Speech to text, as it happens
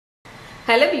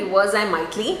Hello viewers, I am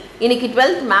Maitli. இன்னைக்கு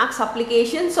 12th maths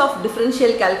applications of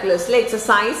differential calculus ல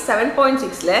exercise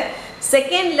 7.6 ல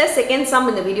second sum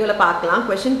இந்த வீடியோல பார்க்கலாம்.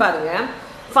 Question பாருங்க.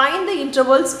 Find the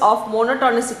intervals of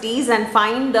monotonicities and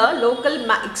find the local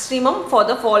extremum for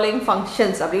the following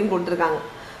functions அப்படினு கொடுத்திருக்காங்க.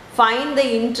 Find the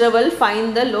interval, find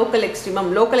the local extremum.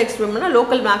 Local extremum னா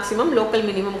local maximum, local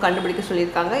minimum கண்டுபிடிக்க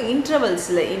சொல்லிருக்காங்க.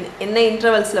 Intervalsல என்ன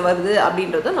intervalsல வருது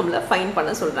அப்படின்றத நம்மள find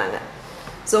பண்ண சொல்றாங்க.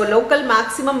 So local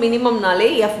maximum minimum நாலே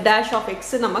f dash of x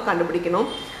நம்ம கண்டுபிடிக்கணும்.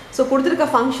 So கொடுத்திருக்க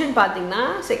function பாத்தீங்கன்னா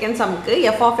second sumக்கு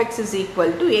f of x is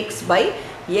equal to x by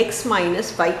x minus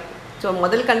 5. So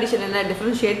முதல் condition என்ன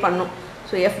differentiate பண்ணனும்.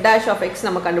 So f dash of x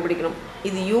நம்ம கண்டுபிடிக்கணும்.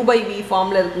 இது u by v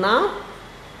formல இருக்குனா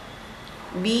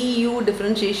vu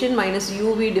differentiation minus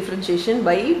uv differentiation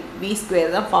by v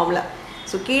square தான் formula.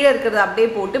 So கீழ இருக்குறத அப்படியே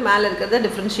போட்டு மேல இருக்குறத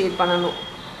differentiate பண்ணனும்.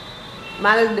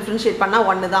 மேலே differentiate பண்ணா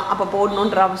 1 தான். அப்ப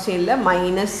போடணும்ன்ற அவசியம் இல்ல.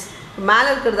 மைனஸ் மேலே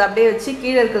இருக்குறது அப்படியே வச்சு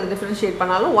கீழ இருக்குறது differentiate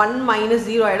பண்ணாலும் 1 minus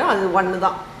 0 ஆயிடும். அது 1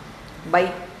 தான். by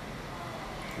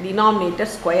denominator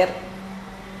square.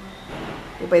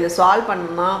 இப்போ இத சால்வ்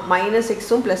பண்ணா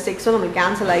 -x உம் +x உம் நமக்கு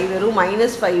கேன்சல் ஆகி வெறும்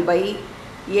 -5 by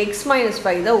x minus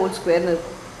 5 தான் whole square னு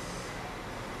இருக்கும்.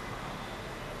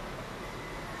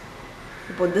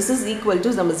 இப்போ this is equal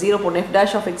to நம்ம 0 போடணும். f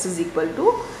dash of x is equal to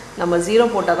நம்ம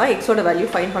 0 போட்டா தான் x ஓட வேல்யூ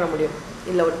ஃபைண்ட் பண்ண முடியும்.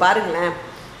 இல்ல ஒரு பாருங்களே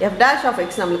f dash of x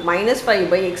நமக்கு -5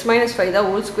 by x minus 5 தான்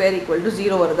whole square equal to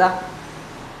 0 வருதா?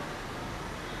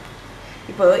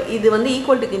 இப்போ இது வந்து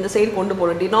equal to இந்த சைடு கொண்டு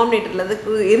போறோம். டினாமினேட்டர்ல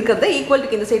இருக்குறத equal to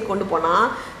இந்த சைடு கொண்டு போனா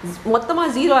மொத்தமா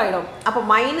 0 ஆயிடும். அப்ப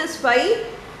 -5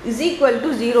 is equal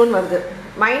to 0 ன்னு வருது.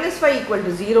 -5 equal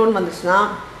to 0 ன்னு வந்துச்சுனா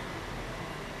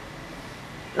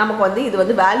நமக்கு வந்து இது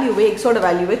வந்து வேல்யூவே x ஓட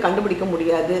வேல்யூவே கண்டுபிடிக்க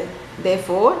முடியாது.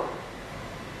 Therefore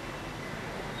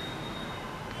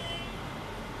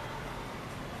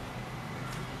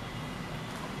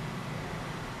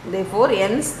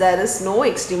hence there is no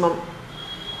extremum.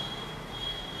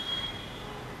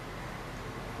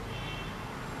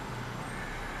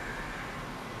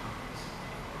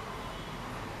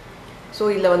 So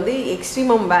இல்ல வந்து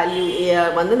extremum value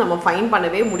வந்து நம்ம ஃபைண்ட்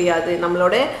பண்ணவே முடியாது.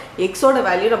 நம்மளோட x ஓட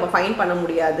வேல்யூ நம்ம ஃபைண்ட் பண்ண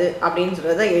முடியாது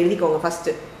அப்படின்றத எழுதிக்கோங்க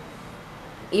ஃபர்ஸ்ட்.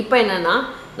 இப்போ என்னன்னா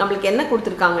நமக்கு என்ன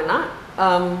கொடுத்திருக்காங்கன்னா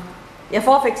f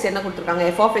of x என்ன கொடுத்திருக்காங்க?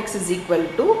 f of x is equal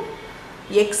to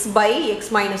x by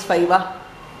x minus 5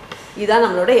 இதான்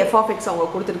நம்மளோட f of x அவங்க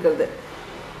கொடுத்திருக்கிறது.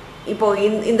 இப்போ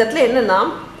இந்த இடத்துல என்னன்னா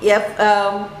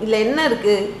இல்ல என்ன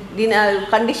இருக்கு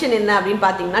கண்டிஷன் என்ன அப்படினு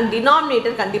பாத்தீங்கன்னா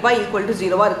டினாமினேட்டர் கண்டிப்பா ஈக்குவல் டு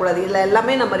 0 இருக்க கூடாது. இல்ல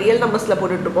எல்லாமே நம்ம ரியல் நம்பர்ஸ்ல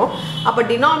போட்டுட்டு இருக்கோம். அப்ப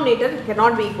denominator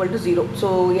cannot be equal to 0. So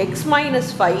x minus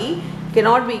 5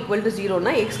 cannot be equal to 0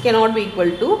 னா x cannot be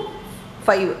equal to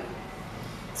 5.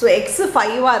 So x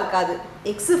 5 இருக்காது.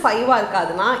 x 5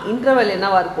 இருக்காதுனா இன்டர்வல்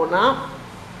என்னவா இருக்கும்னா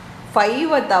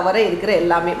 5 தவிர இருக்கிற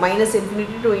எல்லாமே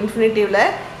 -infinity to infinityல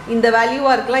இந்த வேல்யூவா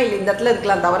இருக்கலாம் இல்ல இந்த இடத்துல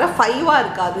இருக்கலாம் தவிர 5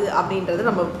 இருக்காது அப்படின்றது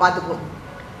நம்ம பாத்துக்கணும்.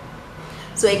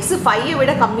 சோ x 5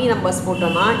 விட கம்மி நம்பர்ஸ்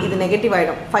போட்டோம்னா இது நெகட்டிவ்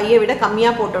ஆயிடும். 5 விட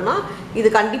கம்மியா போட்டோம்னா இது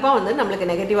கண்டிப்பா வந்து நமக்கு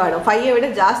நெகட்டிவ் ஆயிடும். 5 விட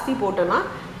ஜாஸ்தி போட்டோம்னா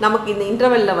நமக்கு இந்த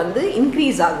இன்டர்வல்ல வந்து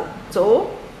இன்கிரீஸ் ஆகும். So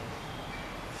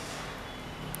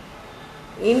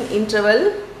in interval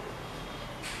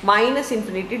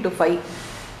 -infinity to 5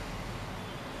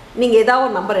 நீங்க ஏதாவது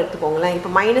ஒரு நம்பர் எடுத்துக்கோங்களே. இப்போ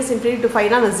 -infinity to 5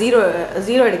 னா நான் 0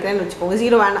 எடுக்கறேன்னு வெச்சுக்கோங்க.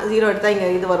 0 வேணா 0 எடுத்தா இங்க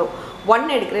இது வரும். 1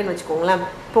 எடுக்கறேன்னு வெச்சுக்கோங்களே.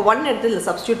 இப்போ 1 எடுத்து இதுல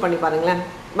சப்ஸ்டிட்யூட் பண்ணி பாருங்களே.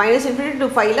 -infinity to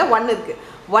 5 ல 1 இருக்கு.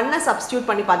 1 சப்ஸ்டிட்யூட்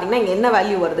பண்ணி பாத்தீங்கன்னா இங்க என்ன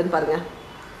வேல்யூ வருதுன்னு பாருங்க.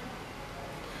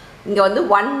 இங்க வந்து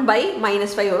 1 by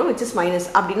 -5 வரும் which is minus.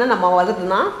 அப்படினா நம்ம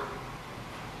வருதுனா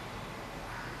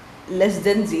less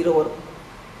than 0 வரும்.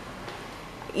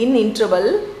 in interval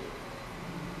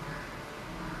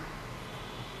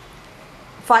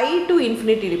 5 to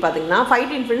infinity பாத்தீங்கன்னா 5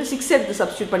 to infinity 6 எடுத்து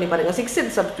சப்ஸ்டிட்யூட் பண்ணி பாருங்க. 6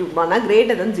 எடுத்து சப்ஸ்டிட்யூட் பண்ணா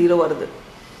greater than 0 வருது.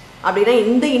 அப்படினா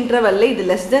இந்த இன்டர்வல்ல இது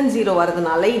less than 0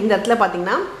 வரதுனால இந்த இடத்துல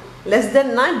பாத்தீங்கன்னா less than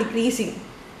னா decreasing.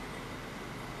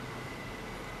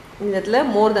 இந்த இடத்துல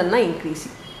more than னா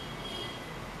increasing.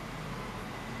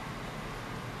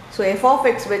 So f of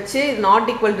x வெச்சு not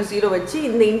equal to 0 வெச்சு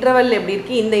இந்த இன்டர்வல்ல எப்படி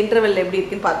இருக்கு இந்த இன்டர்வல்ல எப்படி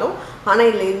இருக்குன்னு பார்த்தோம். ஆனா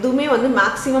இதுல எதுவுமே வந்து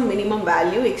மேக்ஸिमम மினிமம்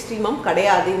வேல்யூ எக்ஸ்ட்ரீமம்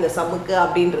கிடையாது இந்த சம்முக்கு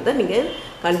அப்படின்றத நீங்க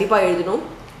கண்டிப்பா எழுதணும்.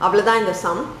 அவ்வளவுதான் இந்த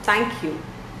சம். Thank you.